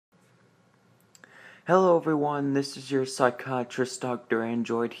Hello everyone, this is your psychiatrist Dr.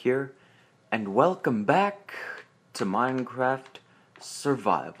 Android here, and welcome back to Minecraft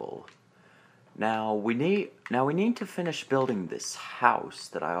Survival. Now we need to finish building this house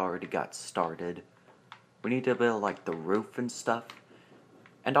that I already got started. We need to build like the roof and stuff.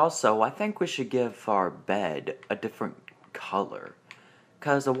 And also, I think we should give our bed a different color,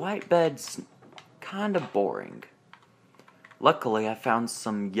 'cause a white bed's kind of boring. Luckily, I found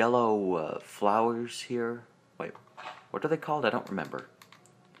some yellow flowers here. Wait, what are they called? I don't remember.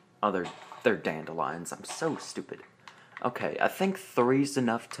 Oh, they're dandelions. I'm so stupid. Okay, I think 3's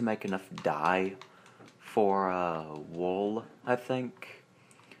enough to make enough dye for wool, I think.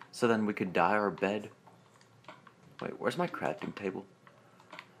 So then we could dye our bed. Wait, where's my crafting table?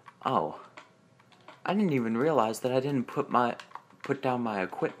 Oh, I didn't even realize that I didn't put down my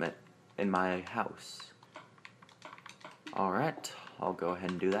equipment in my house. Alright, I'll go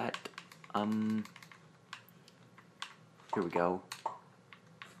ahead and do that. Here we go.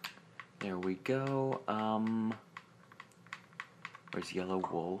 There we go. Where's yellow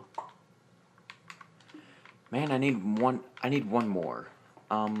wool? Man, I need one more.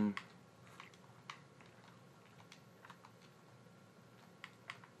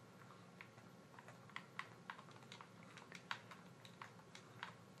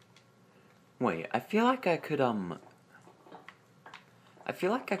 Wait, I feel like I could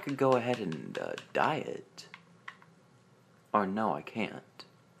go ahead and dye it. Or no, I can't.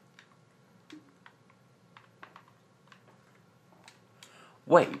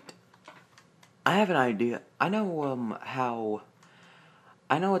 Wait. I have an idea. I know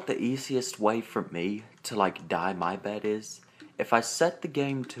what the easiest way for me to like dye my bed is. If I set the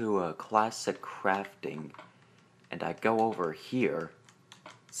game to classic crafting and I go over here,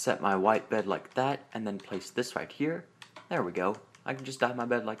 set my white bed like that, and then place this right here, there we go. I can just dye my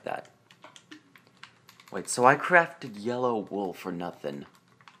bed like that. Wait, so I crafted yellow wool for nothing.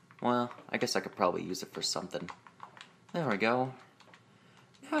 Well, I guess I could probably use it for something. There we go.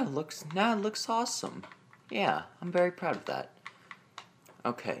 Now it looks awesome. Yeah, I'm very proud of that.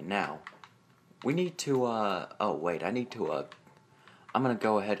 Okay, now we need to oh wait, I'm gonna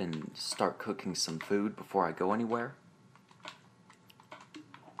go ahead and start cooking some food before I go anywhere.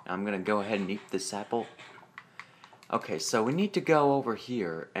 I'm gonna go ahead and eat this apple. Okay, so we need to go over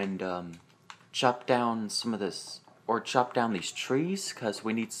here and chop down some of this, or chop down these trees, because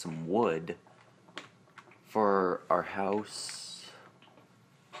we need some wood for our house.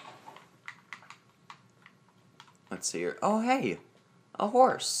 Let's see here. Oh, hey, a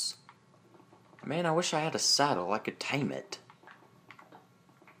horse. Man, I wish I had a saddle. I could tame it.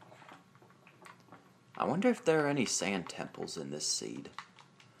 I wonder if there are any sand temples in this seed.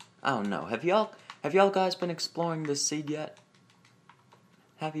 I don't know. Have y'all guys been exploring this seed yet?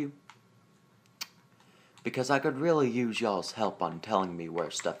 Have you? Because I could really use y'all's help on telling me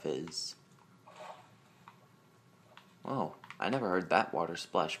where stuff is. Oh, I never heard that water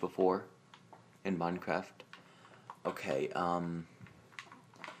splash before in Minecraft. Okay, oh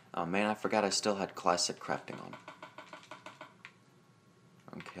man, I forgot I still had classic crafting on.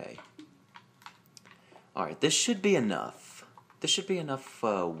 Okay. Alright, this should be enough. This should be enough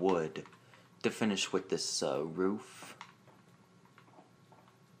wood to finish with this roof.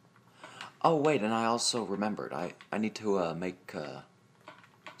 Oh wait, and I also remembered, I need to make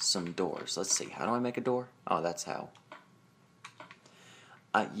some doors. Let's see, how do I make a door? Oh, that's how.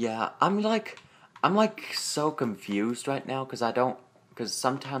 Yeah, I'm like so confused right now because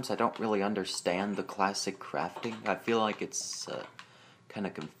sometimes I don't really understand the classic crafting. I feel like it's kind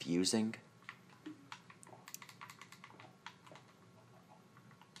of confusing.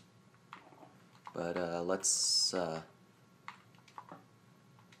 But let's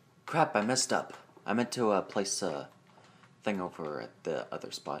crap, I messed up. I meant to place a thing over at the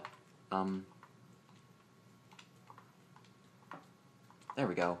other spot. There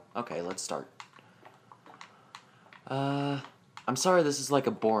we go. Okay, let's start. I'm sorry this is like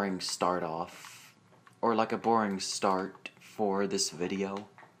a boring start off, or like a boring start for this video.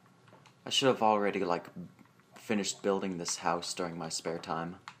 I should have already like finished building this house during my spare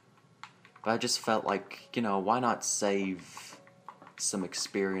time. But I just felt like, you know, why not save some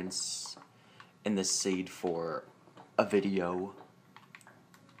experience in this seed for a video?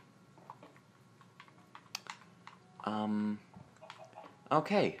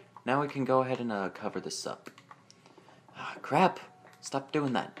 Okay, now we can go ahead and cover this up. Ah, crap! Stop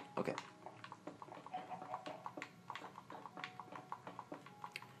doing that. Okay.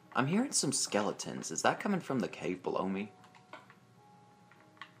 I'm hearing some skeletons. Is that coming from the cave below me?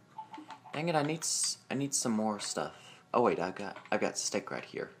 Dang it, I need some more stuff. Oh wait, I got steak right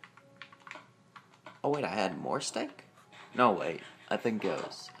here. Oh wait, I had more steak? No, wait. I think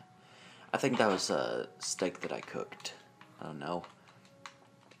that was a steak that I cooked. I don't know.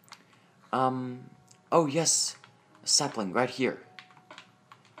 Oh yes, a sapling right here.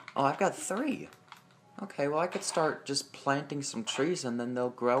 Oh, I've got 3. Okay, well I could start just planting some trees and then they'll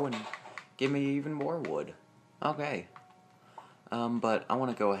grow and give me even more wood. Okay. But I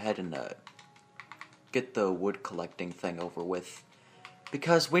want to go ahead and get the wood collecting thing over with.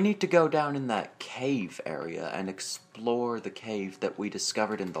 Because we need to go down in that cave area and explore the cave that we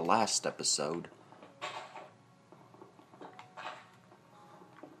discovered in the last episode.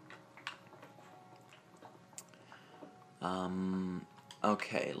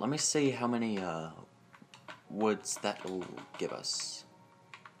 Okay, let me see how many woods that will give us.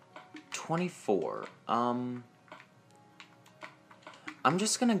 24. I'm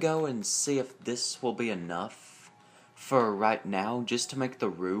just gonna go and see if this will be enough for right now, just to make the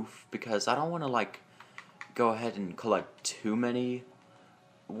roof, because I don't want to, like, go ahead and collect too many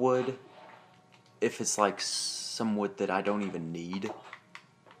wood if it's, like, some wood that I don't even need.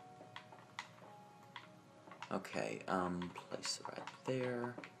 Okay, place it right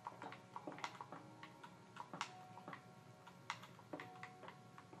there.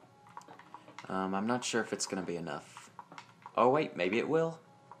 I'm not sure if it's gonna be enough. Oh wait, maybe it will.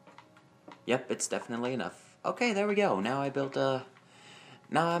 Yep, it's definitely enough. Okay, there we go. Now I built now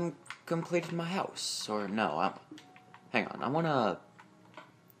I'm completed my house. Or no, hang on. I wanna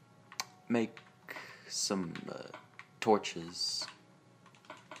make some torches.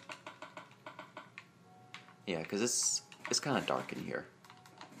 Yeah, because it's kind of dark in here.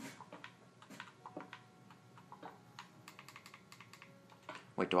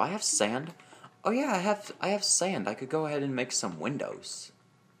 Wait, do I have sand? Oh yeah, I have sand. I could go ahead and make some windows.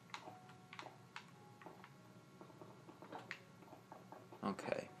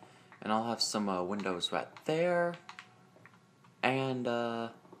 Okay, and I'll have some windows right there, and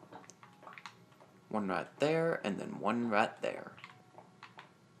one right there, and then one right there.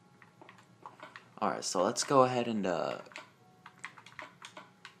 Alright, so let's go ahead and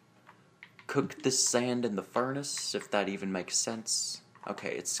cook this sand in the furnace, if that even makes sense.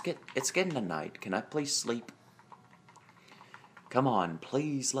 Okay, it's getting to night. Can I please sleep? Come on,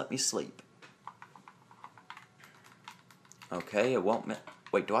 please let me sleep. Okay, it won't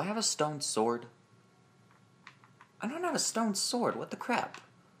wait, do I have a stone sword? I don't have a stone sword, what the crap?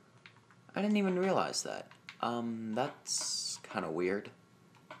 I didn't even realize that. That's kind of weird.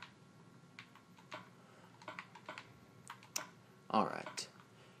 Alright.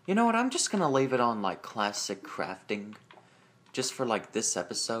 You know what, I'm just gonna leave it on, like, classic crafting. Just for, like, this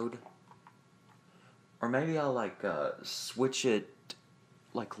episode. Or maybe I'll, like, switch it,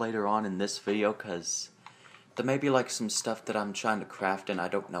 like, later on in this video, because there may be, like, some stuff that I'm trying to craft and I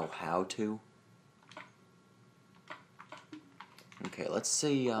don't know how to. Okay, let's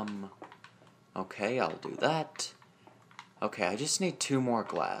see, okay, I'll do that. Okay, I just need 2 more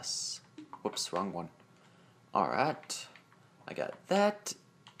glass. Whoops, wrong one. Alright. I got that.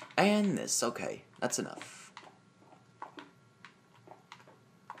 And this. Okay, that's enough.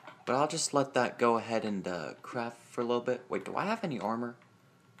 But I'll just let that go ahead and craft for a little bit. Wait, do I have any armor?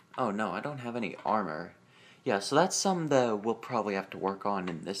 Oh, no, I don't have any armor. Yeah, so that's something that we'll probably have to work on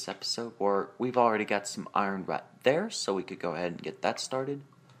in this episode. Or we've already got some iron right there, so we could go ahead and get that started.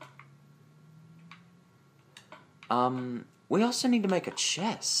 We also need to make a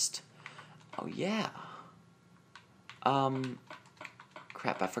chest. Oh, yeah.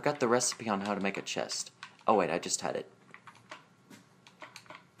 Crap, I forgot the recipe on how to make a chest. Oh, wait, I just had it.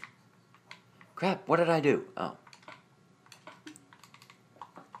 Crap, what did I do? Oh.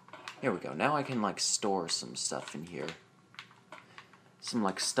 Here we go. Now I can, like, store some stuff in here. Some,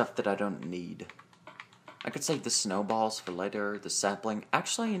 like, stuff that I don't need. I could save the snowballs for later, the sapling.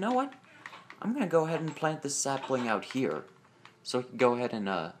 Actually, you know what? I'm gonna go ahead and plant this sapling out here. So we can go ahead and,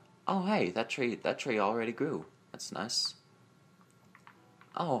 oh, hey, that tree already grew. That's nice.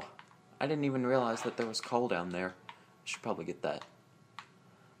 Oh, I didn't even realize that there was coal down there. I should probably get that.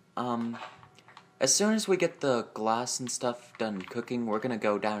 As soon as we get the glass and stuff done cooking, we're gonna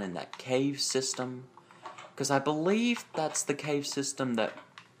go down in that cave system. Because I believe that's the cave system that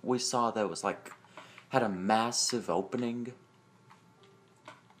we saw that was, like, had a massive opening.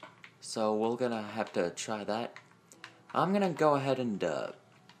 So we're gonna have to try that. I'm gonna go ahead and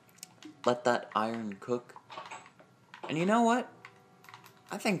let that iron cook. And you know what?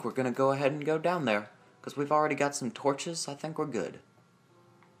 I think we're gonna go ahead and go down there. Because we've already got some torches, I think we're good.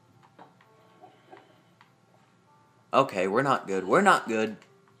 Okay, we're not good. We're not good.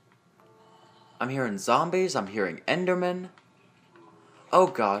 I'm hearing zombies. I'm hearing Endermen. Oh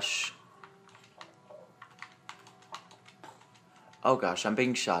gosh. Oh gosh, I'm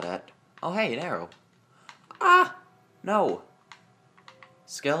being shot at. Oh hey, an arrow. Ah! No.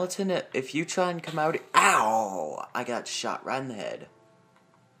 Skeleton, if you try and come out... Ow! I got shot right in the head.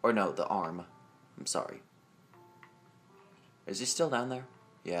 Or no, the arm. I'm sorry. Is he still down there?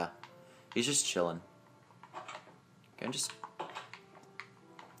 Yeah. He's just chilling. Can I just...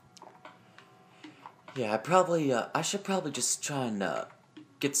 Yeah, I should probably just try and,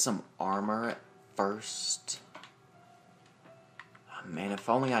 get some armor first. Oh, man, if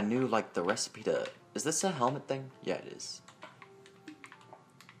only I knew, like, the recipe to... Is this a helmet thing? Yeah, it is.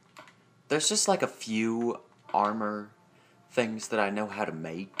 There's just, like, a few armor things that I know how to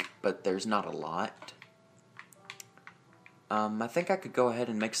make, but there's not a lot. I think I could go ahead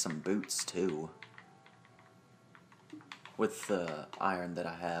and make some boots, too. With the iron that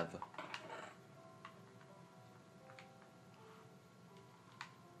I have.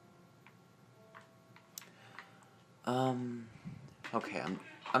 Okay,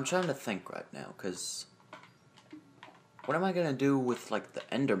 I'm trying to think right now, because what am I gonna do with, like, the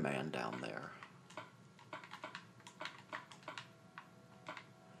Enderman down there? I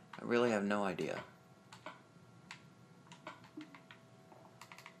really have no idea.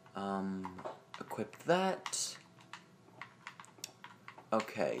 Equip that.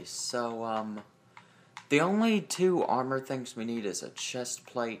 Okay, so, the only two armor things we need is a chest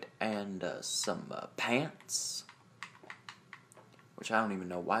plate and, some, pants. Which I don't even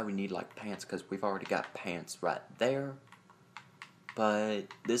know why we need, like, pants, because we've already got pants right there. But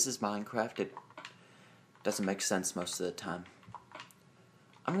this is Minecraft. It doesn't make sense most of the time.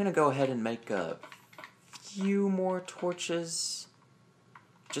 I'm gonna go ahead and make a few more torches.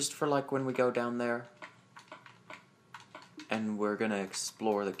 Just for, like, when we go down there. And we're gonna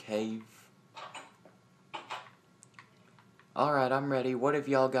explore the cave. Alright, I'm ready. What have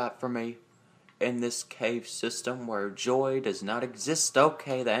y'all got for me? In this cave system where joy does not exist.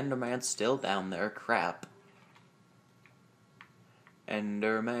 Okay, the Enderman's still down there. Crap.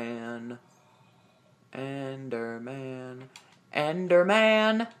 Enderman. Enderman.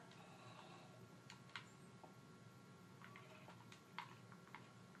 Enderman!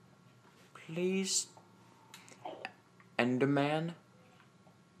 Please. Enderman.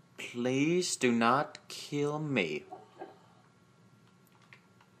 Please do not kill me.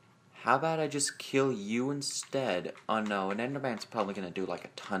 How about I just kill you instead? Oh no, an Enderman's probably gonna do like a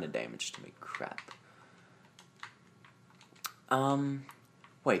ton of damage to me. Crap.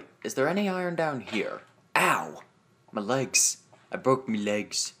 Wait, is there any iron down here? Ow! My legs. I broke my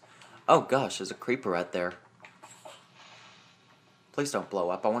legs. Oh gosh, there's a creeper right there. Please don't blow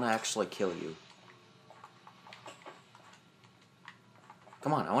up. I want to actually kill you.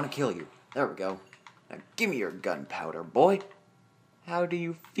 Come on, I want to kill you. There we go. Now give me your gunpowder, boy. How do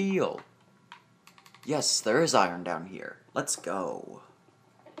you feel? Yes, there is iron down here. Let's go.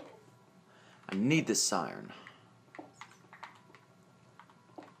 I need this iron.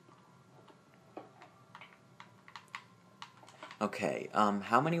 Okay,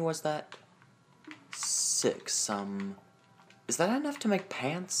 how many was that? 6, is that enough to make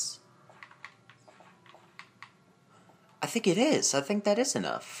pants? I think it is. I think that is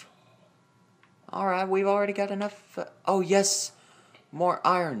enough. Alright, we've already got enough. Oh, yes. More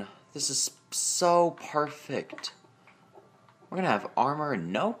iron. This is so perfect. We're gonna have armor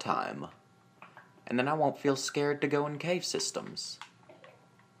in no time. And then I won't feel scared to go in cave systems.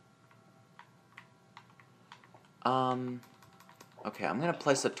 Okay, I'm gonna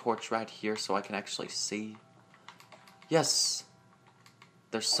place a torch right here so I can actually see. Yes.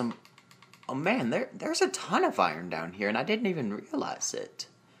 There's some... Oh man, there's a ton of iron down here and I didn't even realize it.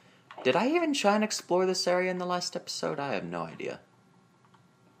 Did I even try and explore this area in the last episode? I have no idea.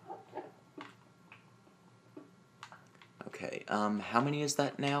 Okay, how many is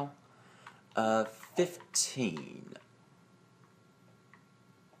that now? 15.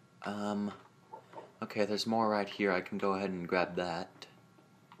 Okay, there's more right here. I can go ahead and grab that.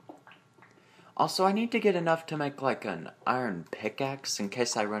 Also, I need to get enough to make, like, an iron pickaxe in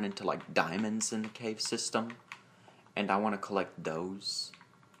case I run into, like, diamonds in the cave system. And I want to collect those.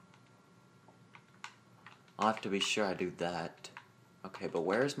 I'll have to be sure I do that. Okay, but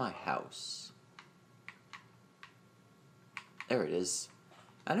where's my house? There it is.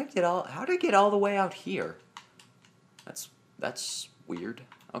 How did I get all the way out here? That's weird.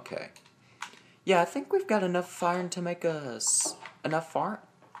 Okay. Yeah, I think we've got enough iron to make to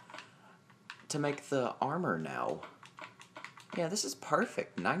make the armor now. Yeah, this is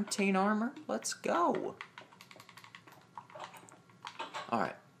perfect. 19 armor. Let's go.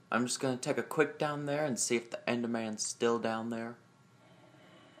 Alright, I'm just gonna take a quick down there and see if the Enderman's still down there.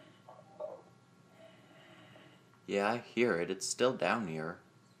 Yeah, I hear it. It's still down here.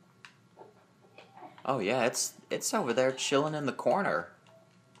 Oh yeah, it's over there chilling in the corner.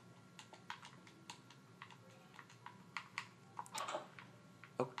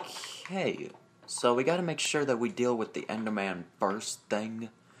 Okay, so we gotta make sure that we deal with the Enderman first thing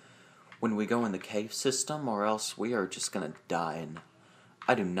when we go in the cave system, or else we are just gonna die, and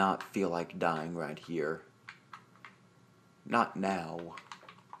I do not feel like dying right here. Not now.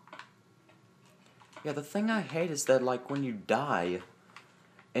 Yeah, the thing I hate is that, like, when you die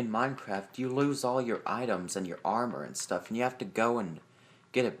in Minecraft, you lose all your items and your armor and stuff, and you have to go and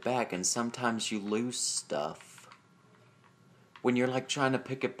get it back, and sometimes you lose stuff. When you're, like, trying to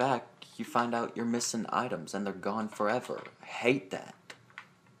pick it back, you find out you're missing items, and they're gone forever. I hate that.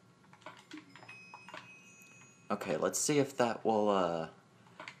 Okay, let's see if that will,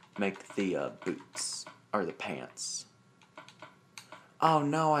 make the, boots. Or the pants. Oh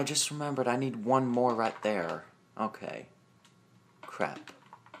no, I just remembered I need one more right there. Okay. Crap.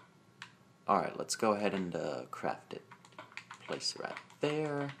 Alright, let's go ahead and craft it. Place it right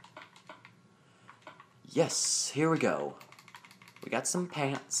there. Yes, here we go. We got some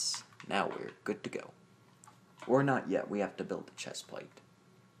pants. Now we're good to go. Or not yet, we have to build a chest plate.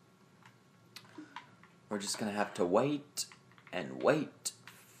 We're just gonna have to wait and wait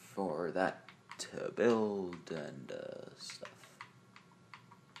for that to build and stuff.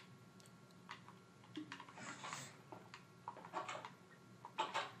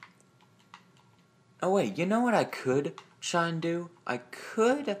 Oh wait, you know what I could try and do? I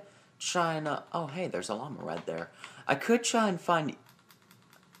could try and, oh hey, there's a llama right there. I could try and find,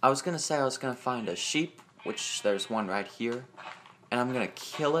 I was gonna say I was gonna find a sheep, which there's one right here, and I'm gonna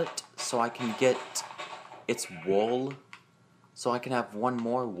kill it so I can get its wool, so I can have one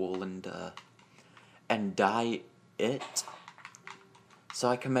more wool and dye it, so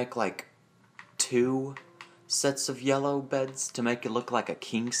I can make like 2 sets of yellow beds to make it look like a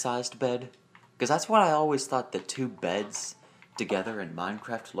king-sized bed. Because that's what I always thought the 2 beds together in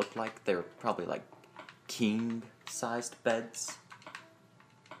Minecraft looked like. They were probably like king-sized beds.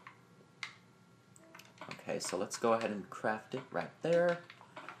 Okay, so let's go ahead and craft it right there.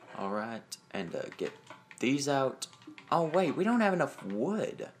 Alright, and get these out. Oh wait, we don't have enough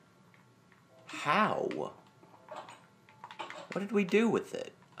wood. How? What did we do with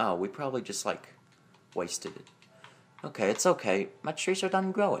it? Oh, we probably just like wasted it. Okay, it's okay. My trees are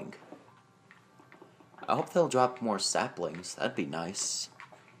done growing. I hope they'll drop more saplings. That'd be nice.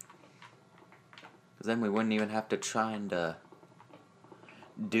 Because then we wouldn't even have to try and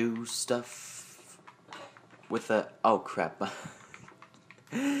do stuff with the... Oh, crap.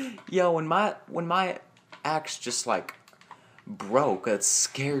 Yo, when my axe just, like, broke, it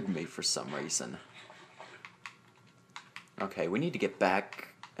scared me for some reason. Okay, we need to get back...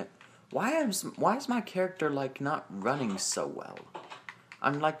 Why is my character, like, not running so well?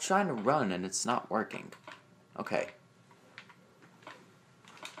 I'm, like, trying to run and it's not working. Okay.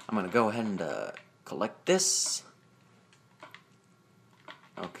 I'm gonna go ahead and collect this.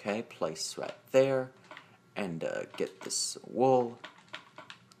 Okay, place right there. And get this wool.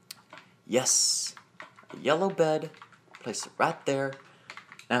 Yes! A yellow bed. Place it right there.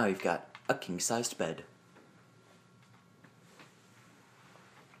 Now you've got a king-sized bed.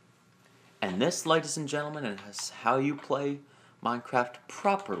 And this, ladies and gentlemen, is how you play Minecraft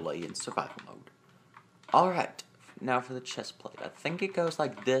properly in survival mode. Alright, now for the chest plate. I think it goes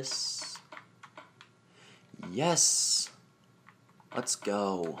like this. Yes! Let's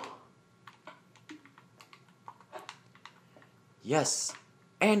go. Yes!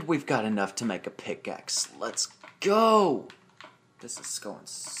 And we've got enough to make a pickaxe. Let's go! This is going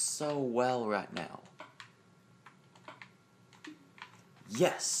so well right now.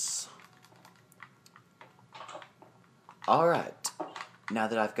 Yes! Alright, now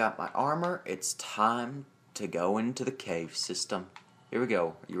that I've got my armor, it's time to go into the cave system. Here we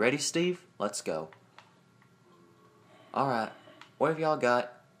go. You ready, Steve? Let's go. Alright, what have y'all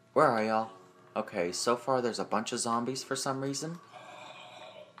got? Where are y'all? Okay, so far there's a bunch of zombies for some reason.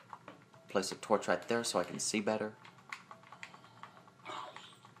 Place a torch right there so I can see better.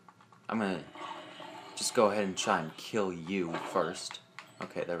 I'm gonna just go ahead and try and kill you first.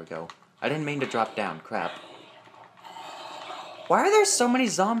 Okay, there we go. I didn't mean to drop down, crap. Why are there so many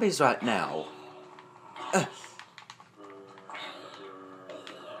zombies right now?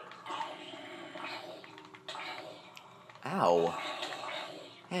 Ow.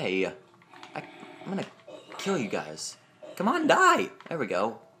 Hey, I'm gonna kill you guys. Come on, die! There we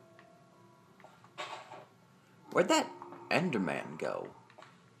go. Where'd that Enderman go?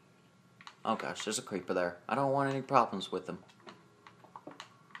 Oh gosh, there's a creeper there. I don't want any problems with him.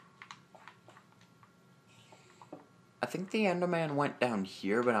 think the Enderman went down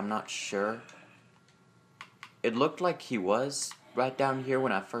here, but I'm not sure. It looked like he was right down here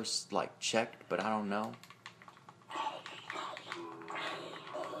when I first, like, checked, but I don't know.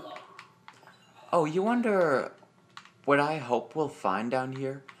 Oh, you wonder what I hope we'll find down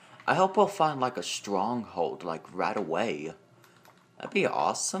here? I hope we'll find, like, a stronghold, like, right away. That'd be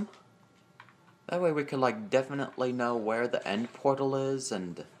awesome. That way we could, like, definitely know where the end portal is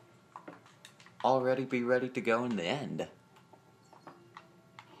and already be ready to go in the end.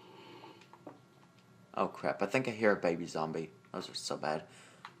 Oh, crap. I think I hear a baby zombie. Those are so bad.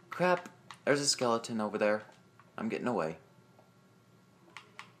 Crap. There's a skeleton over there. I'm getting away.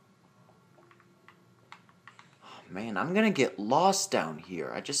 Oh, man, I'm gonna get lost down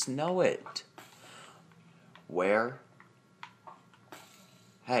here. I just know it. Where?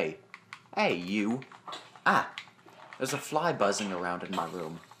 Hey. Hey, you. Ah. There's a fly buzzing around in my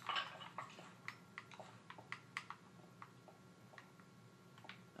room.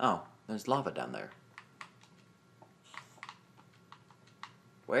 Oh, there's lava down there.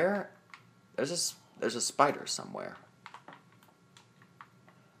 Where? There's a spider somewhere.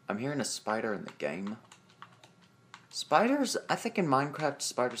 I'm hearing a spider in the game. Spiders, I think in Minecraft,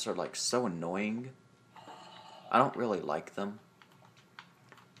 spiders are like so annoying. I don't really like them.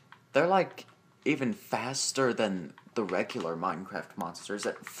 They're like even faster than the regular Minecraft monsters.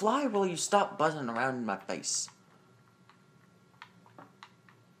 That fly, will you stop buzzing around in my face?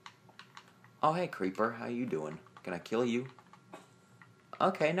 Oh, hey, creeper, how you doing? Can I kill you?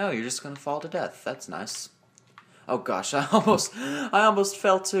 Okay, no, you're just gonna fall to death. That's nice. Oh gosh, I almost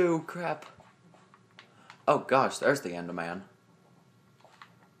fell too. Crap. Oh gosh, there's the Enderman.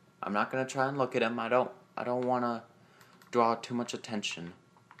 I'm not gonna try and look at him. I don't wanna draw too much attention.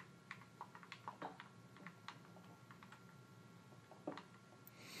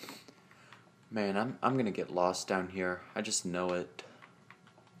 Man, I'm gonna get lost down here. I just know it.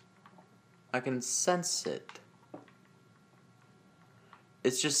 I can sense it.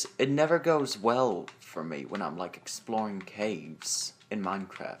 It's just, it never goes well for me when I'm like exploring caves in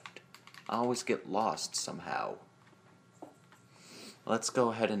Minecraft. I always get lost somehow. Let's go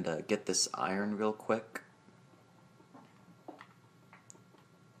ahead and get this iron real quick.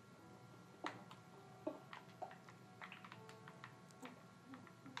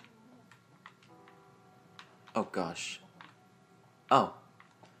 Oh gosh. Oh,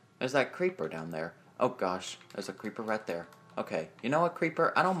 there's that creeper down there. Oh gosh, there's a creeper right there. Okay, you know what,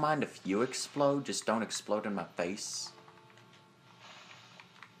 creeper? I don't mind if you explode, just don't explode in my face.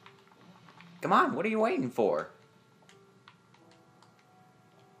 Come on, what are you waiting for?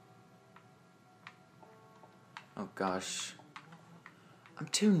 Oh gosh. I'm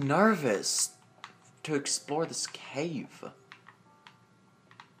too nervous to explore this cave.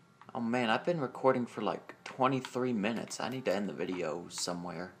 Oh man, I've been recording for like 23 minutes. I need to end the video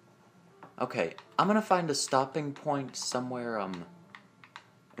somewhere. Okay, I'm gonna find a stopping point somewhere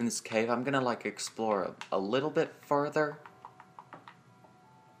in this cave. I'm gonna like explore a little bit further.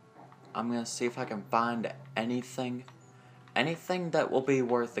 I'm gonna see if I can find anything that will be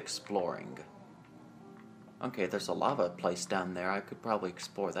worth exploring. Okay, there's a lava place down there. I could probably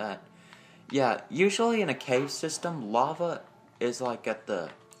explore that. Yeah, usually in a cave system, lava is like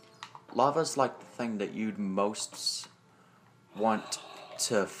lava's like the thing that you'd most want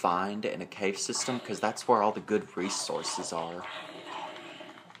to find in a cave system, because that's where all the good resources are.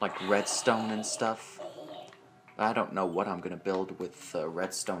 Like redstone and stuff. I don't know what I'm gonna build with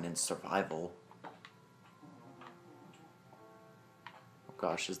redstone in survival. Oh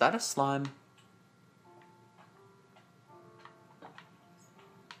gosh, is that a slime?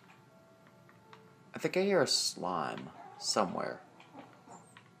 I think I hear a slime somewhere.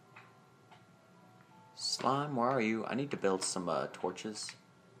 Slime, where are you? I need to build some torches.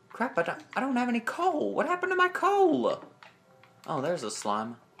 Crap, I don't have any coal. What happened to my coal? Oh, there's a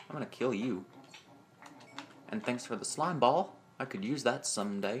slime. I'm gonna kill you. And thanks for the slime ball. I could use that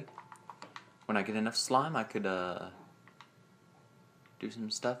someday. When I get enough slime, I could do some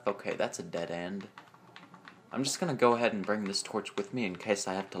stuff. Okay, that's a dead end. I'm just gonna go ahead and bring this torch with me in case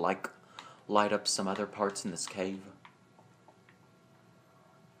I have to like light up some other parts in this cave.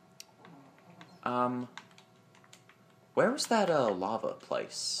 Where was that lava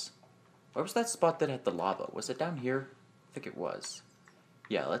place? Where was that spot that had the lava? Was it down here? I think it was.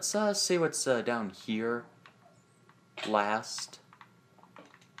 Yeah, let's see what's down here last.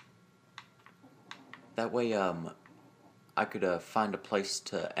 That way I could find a place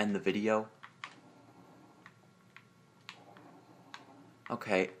to end the video.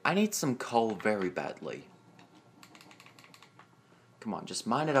 Okay, I need some coal very badly. Come on, just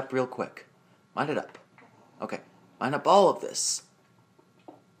mine it up real quick. Mine it up. Okay, Mine up all of this.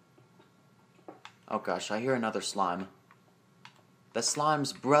 Oh gosh, I hear another slime. The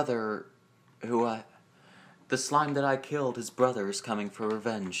slime's brother, the slime that I killed, his brother is coming for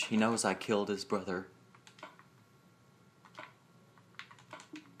revenge. He knows I killed his brother.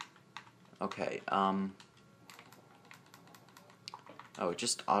 Okay, oh, it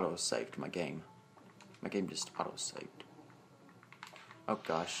just auto-saved my game. My game just auto-saved. Oh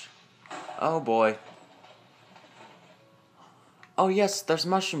gosh. Oh boy. Oh yes, there's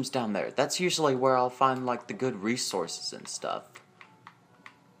mushrooms down there. That's usually where I'll find, like, the good resources and stuff.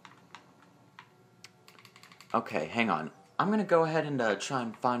 Okay, hang on. I'm gonna go ahead and try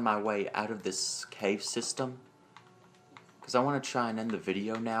and find my way out of this cave system. Because I want to try and end the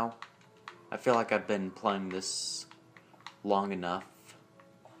video now. I feel like I've been playing this long enough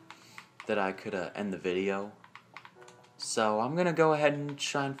that I could end the video. So I'm gonna go ahead and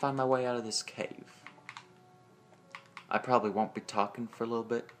try and find my way out of this cave. I probably won't be talking for a little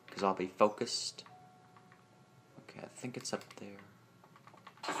bit because I'll be focused. Okay, I think it's up there.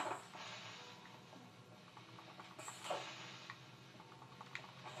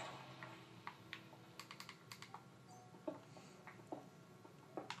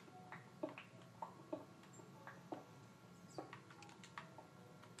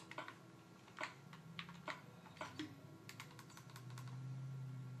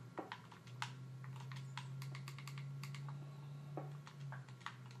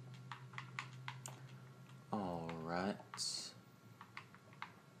 Alright.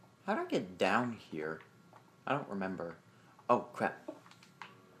 How do I get down here? I don't remember. Oh, crap.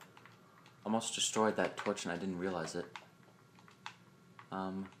 Almost destroyed that torch and I didn't realize it.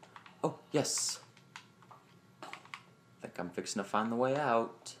 Oh, yes. I think I'm fixing to find the way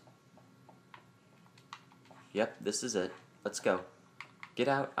out. Yep, this is it. Let's go. Get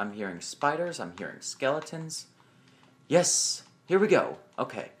out. I'm hearing spiders. I'm hearing skeletons. Yes! Here we go.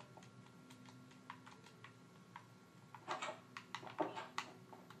 Okay.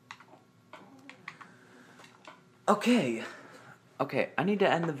 Okay. Okay, I need to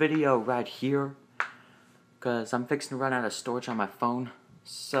end the video right here. Because I'm fixing to run out of storage on my phone.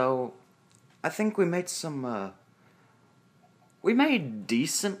 So, I think we made some, we made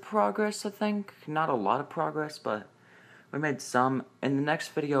decent progress, I think. Not a lot of progress, but we made some. In the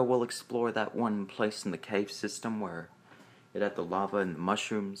next video, we'll explore that one place in the cave system where it had the lava and the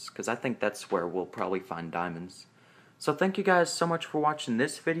mushrooms, because I think that's where we'll probably find diamonds. So thank you guys so much for watching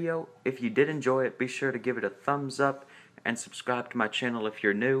this video. If you did enjoy it, be sure to give it a thumbs up and subscribe to my channel if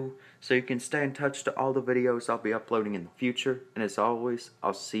you're new, so you can stay in touch to all the videos I'll be uploading in the future. And as always,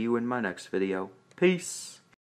 I'll see you in my next video. Peace!